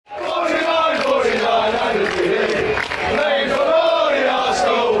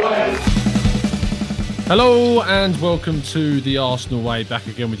Hello and welcome to the Arsenal Way, back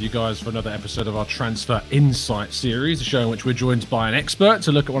again with you guys for another episode of our Transfer Insight series, a show in which we're joined by an expert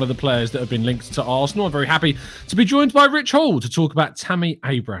to look at one of the players that have been linked to Arsenal. I'm very happy to be joined by Rich Hall to talk about Tammy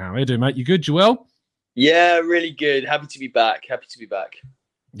Abraham. How you doing, mate? You good, Joel? Yeah, really good. Happy to be back.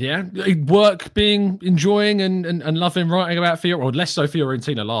 Yeah, work being enjoying and loving writing about Fiorentina, or less so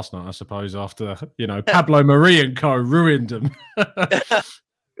Fiorentina last night, I suppose, after, Pablo Mari and co ruined them.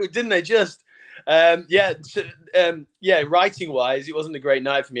 Didn't they just? Writing wise, it wasn't a great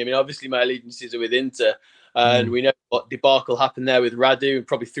night for me. I mean, obviously my allegiances are with Inter, and we know what debacle happened there with Radu, and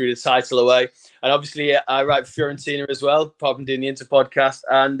probably threw the title away. And obviously I write for Fiorentina as well, apart from doing the Inter podcast.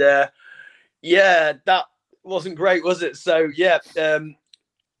 And that wasn't great, was it? So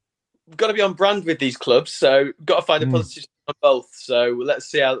got to be on brand with these clubs. So got to find a positive on both. So let's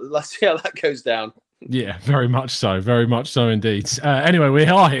see how that goes down. Yeah, very much so indeed. Anyway, we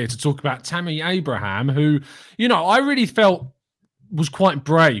are here to talk about Tammy Abraham, who, I really felt was quite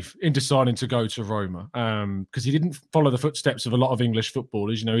brave in deciding to go to Roma, because he didn't follow the footsteps of a lot of English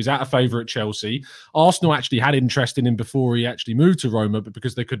footballers. He's out of favour at Chelsea. Arsenal actually had interest in him before he actually moved to Roma, but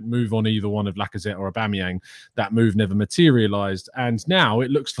because they couldn't move on either one of Lacazette or Aubameyang, that move never materialised. And now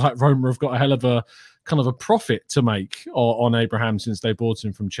it looks like Roma have got a hell of a kind of a profit to make on Abraham since they bought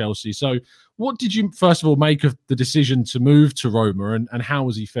him from Chelsea. So what did you, first of all, make of the decision to move to Roma, and how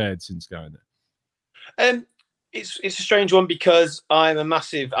has he fared since going there? It's a strange one because I'm a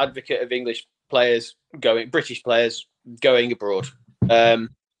massive advocate of British players going abroad. I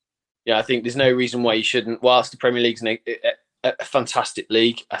think there's no reason why you shouldn't. Whilst the Premier League's a fantastic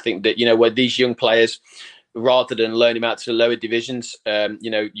league, I think that, where these young players, rather than loan him out to the lower divisions,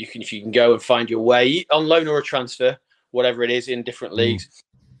 if you can go and find your way on loan or a transfer, whatever it is, in different leagues,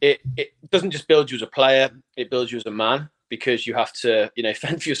 it doesn't just build you as a player, it builds you as a man, because you have to,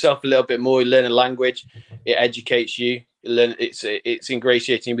 fend for yourself a little bit more. You learn a language, it educates you, it's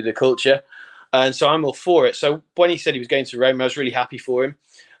ingratiating with the culture. And so I'm all for it. So when he said he was going to Roma, I was really happy for him.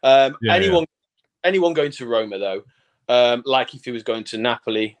 Anyone going to Roma, though, like if he was going to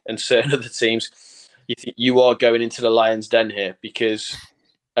Napoli and certain other teams, you are going into the lion's den here, because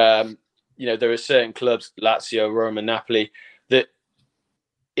there are certain clubs, Lazio, Roma, Napoli, that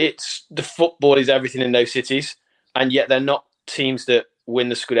it's the football is everything in those cities, and yet they're not teams that win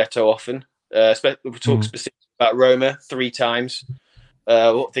the Scudetto often. We talk specifically about Roma 3 times.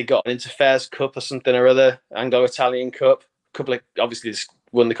 What they got, an Interfairs Cup or something or other, Anglo-Italian Cup, obviously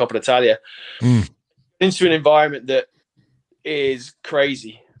won the Coppa Italia. Into an environment that is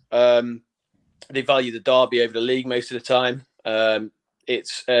crazy. They value the derby over the league most of the time.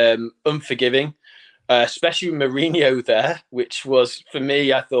 It's unforgiving, especially with Mourinho there, which was, for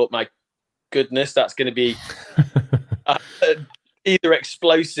me, I thought, my goodness, that's going to be either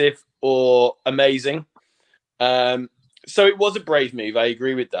explosive or amazing. So it was a brave move. I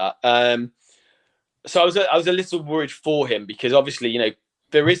agree with that. So I was a little worried for him, because obviously,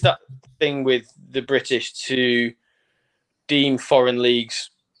 there is that thing with the British to deem foreign leagues.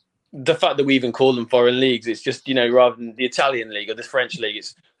 The fact that we even call them foreign leagues, it's just, rather than the Italian league or the French league,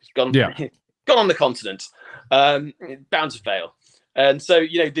 it's gone on the continent, bound to fail. And so,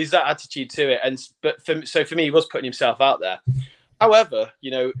 there's that attitude to it. But for me, he was putting himself out there. However,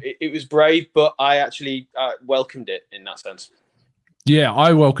 it was brave, but I actually welcomed it in that sense. Yeah,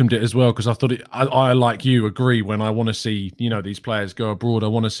 I welcomed it as well, because I thought I, like you, agree when I want to see, these players go abroad. I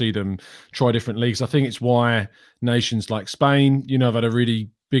want to see them try different leagues. I think it's why nations like Spain, have had a really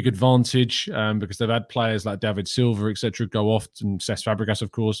big advantage, because they've had players like David Silva, etc., go off, and Cesc Fabregas,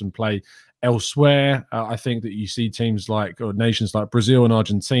 of course, and play elsewhere. I think that you see teams or nations like Brazil and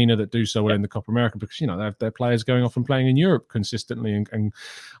Argentina that do so well in the Copa America, because they have their players going off and playing in Europe consistently, and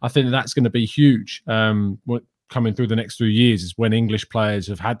I think that's going to be huge. Coming through the next few years is when English players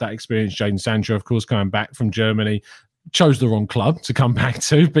have had that experience. Jadon Sancho, of course, coming back from Germany, chose the wrong club to come back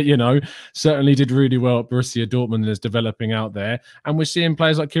to, but certainly did really well at Borussia Dortmund and is developing out there. And we're seeing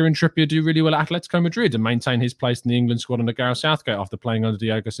players like Kieran Trippier do really well at Atletico Madrid and maintain his place in the England squad under Gareth Southgate after playing under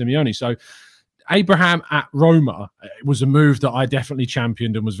Diego Simeone. So Abraham at Roma was a move that I definitely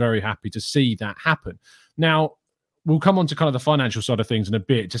championed and was very happy to see that happen. Now, we'll come on to kind of the financial side of things in a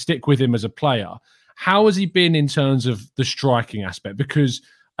bit. To stick with him as a player, how has he been in terms of the striking aspect? Because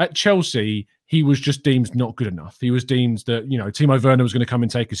at Chelsea, he was just deemed not good enough. He was deemed that, Timo Werner was going to come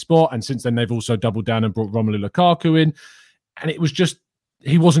and take his spot. And since then, they've also doubled down and brought Romelu Lukaku in. And it was just,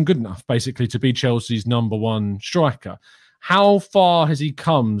 he wasn't good enough, basically, to be Chelsea's number one striker. How far has he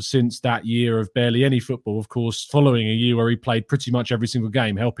come since that year of barely any football, of course, following a year where he played pretty much every single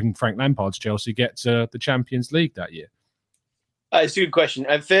game, helping Frank Lampard's Chelsea get to the Champions League that year? It's a good question.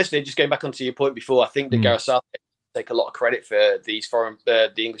 And firstly, just going back onto your point before, I think that Gareth Southgate take a lot of credit for these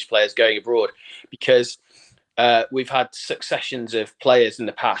the English players going abroad, because we've had successions of players in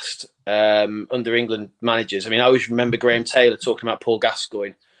the past under England managers. I mean, I always remember Graham Taylor talking about Paul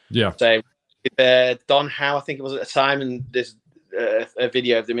Gascoigne. Yeah. Saying Don Howe, I think it was at the time, and there's a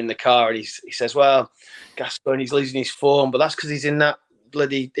video of them in the car, and he says, "Well, Gascoigne, he's losing his form, but that's because he's in that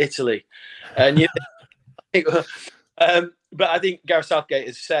bloody Italy." And but I think Gareth Southgate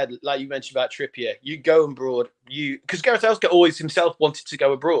has said, like you mentioned about Trippier, you go abroad, because Gareth Southgate always himself wanted to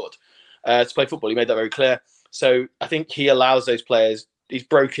go abroad to play football. He made that very clear. So I think he allows those players. He's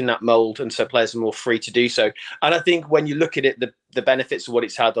broken that mold, and so players are more free to do so. And I think when you look at it, the benefits of what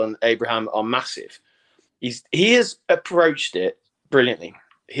it's had on Abraham are massive. He has approached it brilliantly.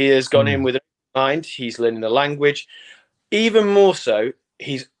 He has gone in with a mind. He's learning the language. Even more so,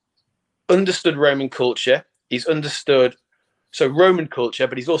 he's understood Roman culture. He's understood Roman culture,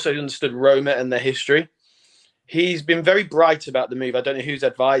 but he's also understood Roma and their history. He's been very bright about the move. I don't know who's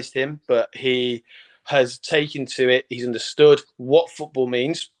advised him, but he has taken to it. He's understood what football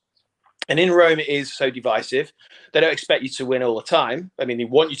means. And in Rome, it is so divisive. They don't expect you to win all the time. I mean, they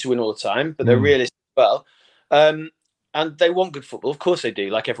want you to win all the time, but they're realistic as well. And they want good football. Of course they do,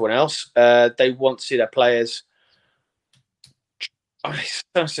 like everyone else. They want to see their players.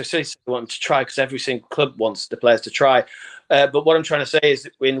 They want to try, because every single club wants the players to try. But what I'm trying to say is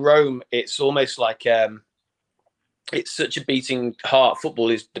that in Rome, it's almost like it's such a beating heart. Football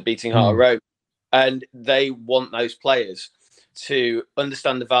is the beating heart of Rome. And they want those players to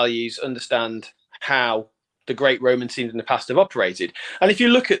understand the values, understand how the great Roman teams in the past have operated. And if you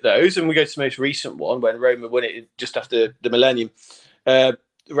look at those, and we go to the most recent one, when Roma won it just after the millennium, around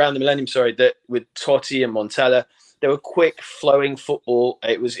the millennium, that with Totti and Montella, they were quick, flowing football.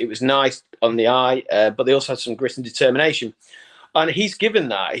 It was nice on the eye, but they also had some grit and determination. And he's given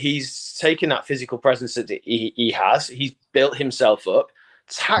that. He's taken that physical presence that he has. He's built himself up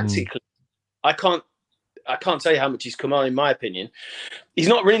tactically. I can't tell you how much he's come on, in my opinion. He's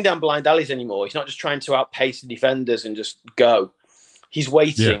not running down blind alleys anymore. He's not just trying to outpace the defenders and just go. He's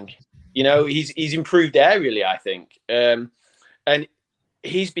waiting. Yeah. He's improved aerially, I think. And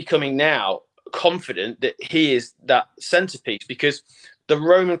he's becoming now confident that he is that centerpiece, because the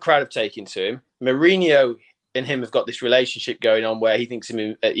Roman crowd have taken to him. Mourinho and him have got this relationship going on where he thinks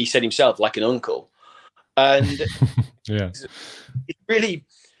him, he said himself, like an uncle. And he's really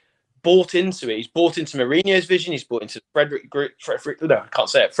bought into it. He's bought into Mourinho's vision. He's bought into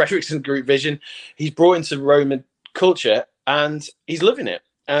Frederickson's group vision. He's brought into Roman culture, and he's loving it.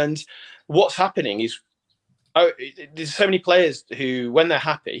 And what's happening is, there's so many players who, when they're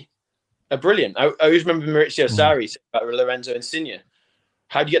happy, are brilliant. I always remember Maurizio Sarri saying about Lorenzo Insigne.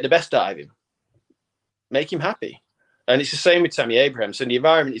 How do you get the best out of him? Make him happy. And it's the same with Tammy Abraham. So in the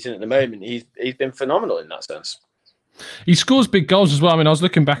environment he's in at the moment, he's been phenomenal in that sense. He scores big goals as well. I mean, I was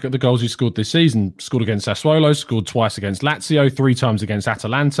looking back at the goals he scored this season. Scored against Sassuolo, scored twice against Lazio, 3 times against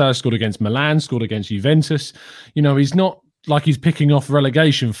Atalanta, scored against Milan, scored against Juventus. He's not like he's picking off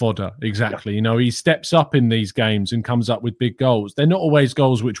relegation fodder, exactly. Yeah. He steps up in these games and comes up with big goals. They're not always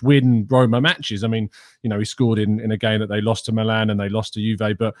goals which win Roma matches. I mean, he scored in a game that they lost to Milan and they lost to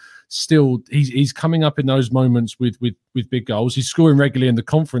Juve, but still he's coming up in those moments with big goals. He's scoring regularly in the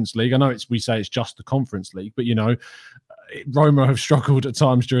Conference League. I know we say it's just the Conference League, but Roma have struggled at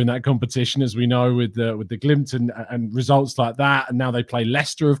times during that competition, as we know, with the glint and results like that. And now they play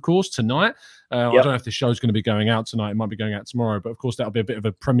Leicester, of course, tonight. I don't know if the show's going to be going out tonight. It might be going out tomorrow. But, of course, that'll be a bit of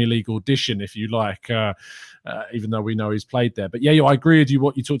a Premier League audition, if you like, even though we know he's played there. But, yeah, I agree with you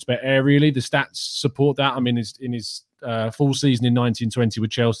what you talked about aerially. The stats support that. I mean, in his full season in 1920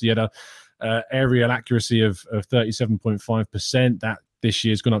 with Chelsea, he had a aerial accuracy of 37.5%. That this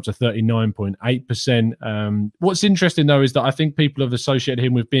year's gone up to 39.8%. What's interesting, though, is that I think people have associated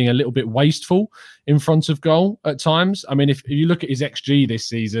him with being a little bit wasteful in front of goal at times. I mean, if you look at his XG this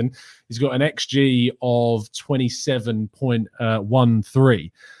season, he's got an XG of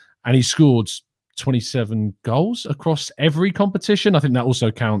 27.13, and he scored 27 goals across every competition. I think that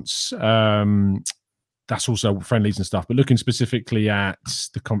also counts. That's also friendlies and stuff. But looking specifically at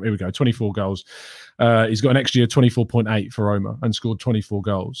here we go, 24 goals. He's got an XG of 24.8 for Roma and scored 24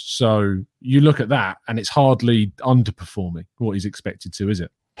 goals. So you look at that, and it's hardly underperforming what he's expected to, is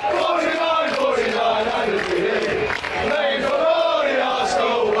it?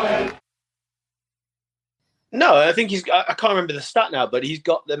 No, I think I can't remember the stat now, but he's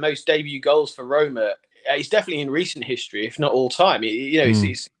got the most debut goals for Roma. He's definitely in recent history, if not all time.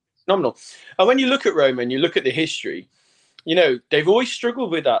 He's phenomenal. And when you look at Roma and you look at the history, they've always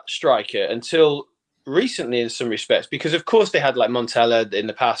struggled with that striker until recently in some respects, because of course they had like Montella in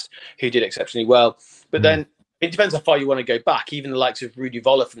the past who did exceptionally well, but then it depends how far you want to go back. Even the likes of Rudi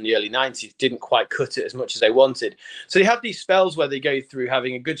Voller from the early 90s didn't quite cut it as much as they wanted. So they have these spells where they go through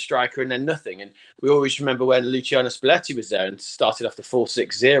having a good striker and then nothing. And we always remember when Luciano Spalletti was there and started off the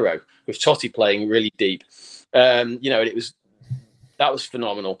 4-6-0 with Totti playing really deep. That was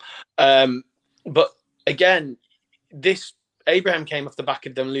phenomenal. But again, this Abraham came off the back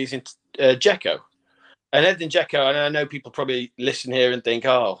of them losing Dzeko. And Edin Dzeko, and I know people probably listen here and think,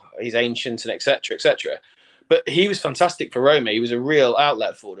 oh, he's ancient and etc., etc. But he was fantastic for Roma. He was a real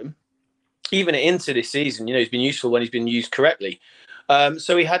outlet for them. Even into this season, he's been useful when he's been used correctly.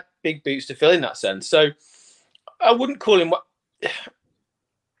 So he had big boots to fill in that sense. So I wouldn't call him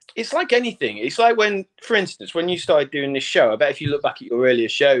it's like anything. It's like when, for instance, when you started doing this show, I bet if you look back at your earlier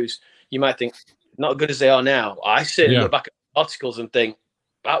shows, you might think, not as good as they are now. I sit and look back at articles and think,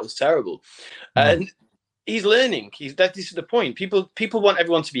 that was terrible. And he's learning. This is the point. People want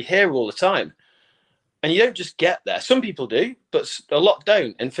everyone to be here all the time. And you don't just get there. Some people do, but a lot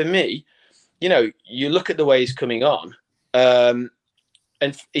don't. And for me, you look at the way he's coming on, and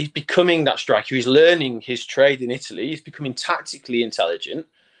he's becoming that striker. He's learning his trade in Italy. He's becoming tactically intelligent.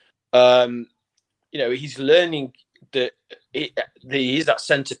 He's learning that he is that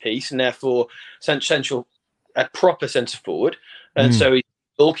centerpiece and therefore central, a proper centre forward. And so he's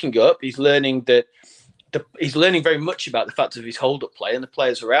bulking up. He's learning that he's learning very much about the fact of his hold-up play and the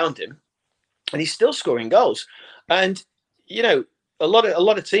players around him. And he's still scoring goals. And, a lot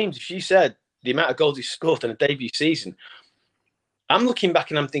of teams, if you said the amount of goals he scored in a debut season, I'm looking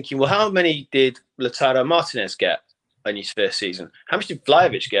back and I'm thinking, well, how many did Lautaro Martinez get in his first season? How much did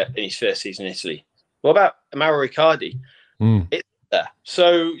Vlahovic get in his first season in Italy? What about Mauro Icardi? It's there.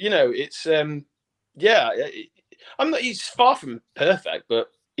 So, it's, he's far from perfect,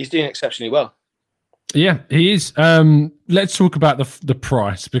 but he's doing exceptionally well. Yeah, he is. Let's talk about the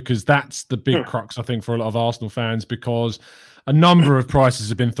price, because that's the big crux, I think, for a lot of Arsenal fans, because a number of prices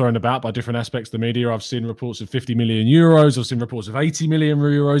have been thrown about by different aspects of the media. I've seen reports of 50 million euros. I've seen reports of 80 million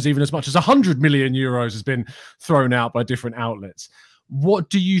euros, even as much as 100 million euros has been thrown out by different outlets. What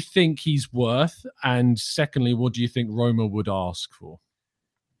do you think he's worth? And secondly, what do you think Roma would ask for?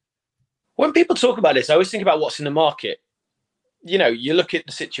 When people talk about this, I always think about what's in the market. You look at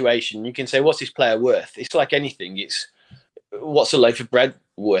the situation, you can say, what's this player worth? It's like anything. It's what's a loaf of bread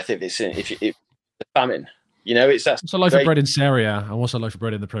worth if it's the famine. It's that. What's a loaf of bread in Serie A and what's a loaf of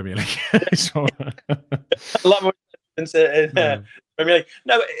bread in the Premier League? A lot more in Premier League.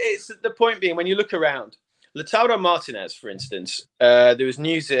 No, it's the point being, when you look around, Lautaro Martinez, for instance, there was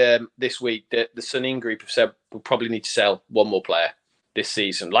news this week that the Suning Group have said we'll probably need to sell one more player this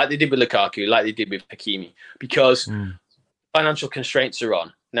season, like they did with Lukaku, like they did with Hakimi, because financial constraints are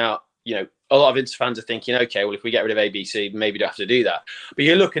on. Now, a lot of Inter fans are thinking, okay, well, if we get rid of ABC, maybe we don't have to do that. But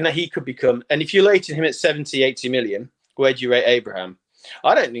you're looking at he could become, and if you're rating him at 70, 80 million, where do you rate Abraham?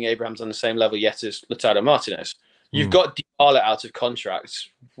 I don't think Abraham's on the same level yet as Lautaro Martinez. You've got Dybala out of contract.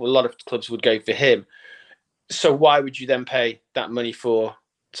 Well, a lot of clubs would go for him. So why would you then pay that money for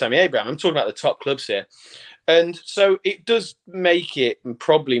Tammy Abraham? I'm talking about the top clubs here. And so it does make it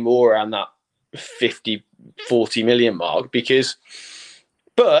probably more around that 50, 40 million mark,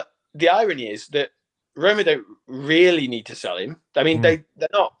 but the irony is that Roma don't really need to sell him. I mean, they're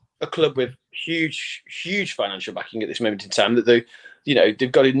not a club with huge financial backing at this moment in time, that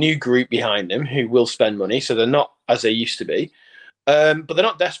they've got a new group behind them who will spend money. So they're not as they used to be, but they're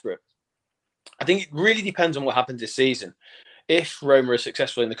not desperate. I think it really depends on what happens this season. If Roma are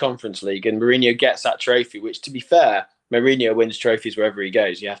successful in the Conference League and Mourinho gets that trophy, which, to be fair, Mourinho wins trophies wherever he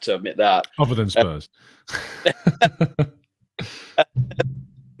goes. You have to admit that. Other than Spurs.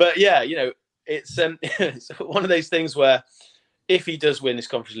 But yeah, it's one of those things where if he does win this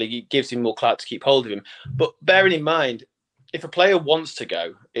Conference League, it gives him more clout to keep hold of him. But bearing in mind, if a player wants to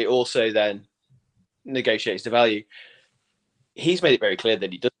go, it also then negotiates the value. He's made it very clear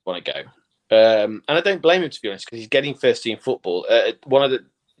that he doesn't want to go. And I don't blame him, to be honest, because he's getting first team football at one of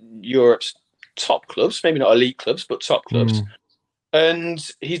Europe's top clubs, maybe not elite clubs, but top clubs. And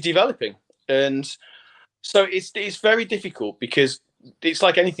he's developing. And so it's very difficult, because it's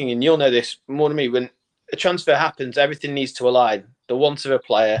like anything, and you'll know this more than me, when a transfer happens, everything needs to align. The wants of a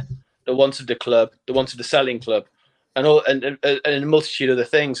player, the wants of the club, the wants of the selling club, and a multitude of other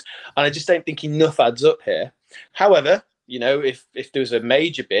things. And I just don't think enough adds up here. However, if there was a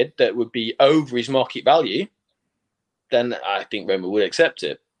major bid that would be over his market value, then I think Roma would accept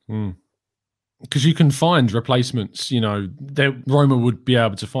it. because you can find replacements. You know, Roma would be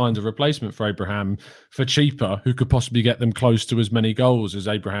able to find a replacement for Abraham for cheaper, who could possibly get them close to as many goals as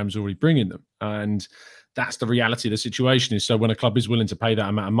Abraham's already bringing them. And that's the reality of the situation. Is so when a club is willing to pay that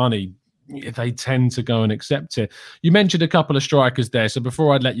amount of money, they tend to go and accept it. You mentioned a couple of strikers there. So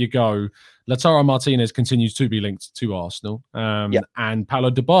before I let you go, Lautaro Martinez continues to be linked to Arsenal. And Paulo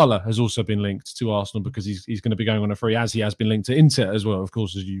Dybala has also been linked to Arsenal because he's going to be going on a free, as he has been linked to Inter as well, of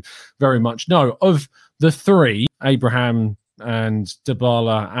course, as you very much know. Of the three, Abraham and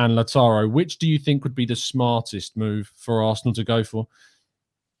Dybala and Lautaro, which do you think would be the smartest move for Arsenal to go for?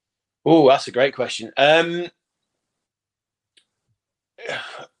 Oh, that's a great question.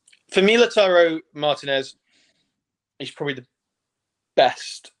 For me, Lautaro Martinez is probably the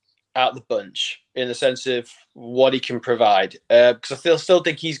best out of the bunch in the sense of what he can provide. Because I still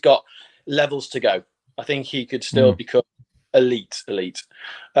think he's got levels to go. I think he could still become elite.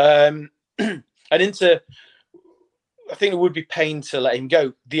 And Inter, I think it would be pain to let him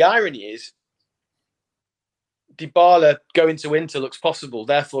go. The irony is, Dybala going to Inter looks possible.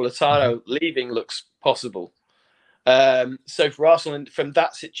 Therefore, Lautaro leaving looks possible. So for Arsenal, from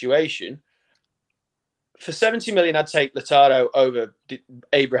that situation, for 70 million, I'd take Lautaro over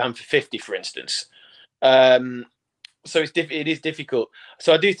Abraham for 50, for instance. So it is difficult.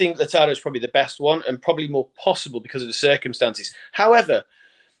 So I do think Lautaro is probably the best one and probably more possible because of the circumstances. However,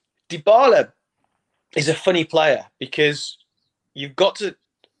 Dybala is a funny player because you've got to.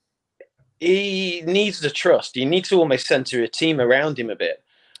 He needs the trust. You need to almost centre a team around him a bit.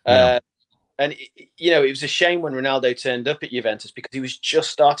 Yeah. And, you know, it was a shame when Ronaldo turned up at Juventus because he was just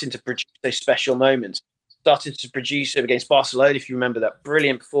starting to produce those special moments, starting to produce it against Barcelona, if you remember that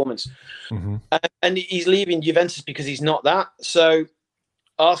brilliant performance. And he's leaving Juventus because he's not that. So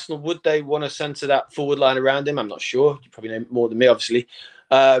Arsenal, would they want to centre that forward line around him? I'm not sure. You probably know more than me, obviously.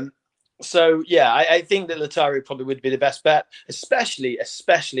 So, yeah, I think that Lautaro probably would be the best bet, especially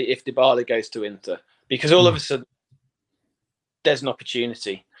if Dybala goes to Inter, because all of a sudden there's an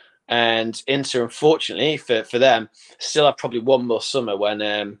opportunity. And Inter, unfortunately, for them, still have probably one more summer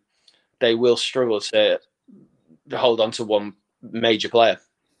when they will struggle to hold on to one major player.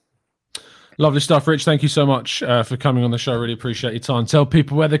 Lovely stuff, Rich. Thank you so much for coming on the show. Really appreciate your time. Tell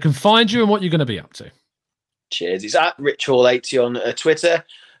people where they can find you and what you're going to be up to. Cheers. It's at RichHall80 on Twitter.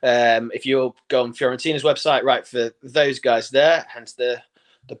 If you'll go on Fiorentina's website, right, for those guys there, hence the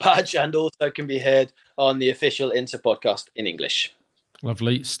badge, and also can be heard on the official Inter podcast in English.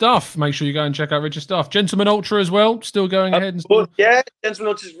 Lovely stuff. Make sure you go and check out Rich's stuff. Gentleman Ultra as well, still going ahead. Yeah,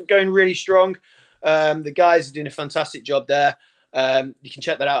 Gentleman Ultra is going really strong. The guys are doing a fantastic job there. You can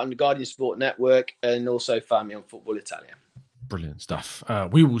check that out on the Guardian Sport Network and also find me on Football Italia. Brilliant stuff.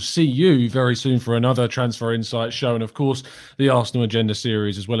 We will see you very soon for another Transfer Insight show, and of course the Arsenal Agenda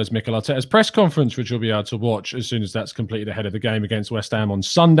series, as well as Mikel Arteta's press conference, which you'll be able to watch as soon as that's completed ahead of the game against West Ham on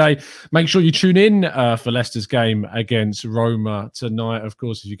Sunday. Make sure you tune in for Leicester's game against Roma tonight, of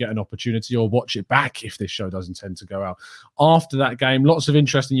course, if you get an opportunity, or watch it back if this show doesn't tend to go out after that game. Lots of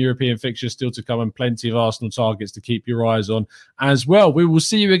interesting European fixtures still to come, and plenty of Arsenal targets to keep your eyes on as well. We will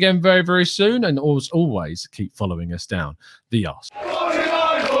see you again very, very soon, and as always, keep following us down the Arsenal.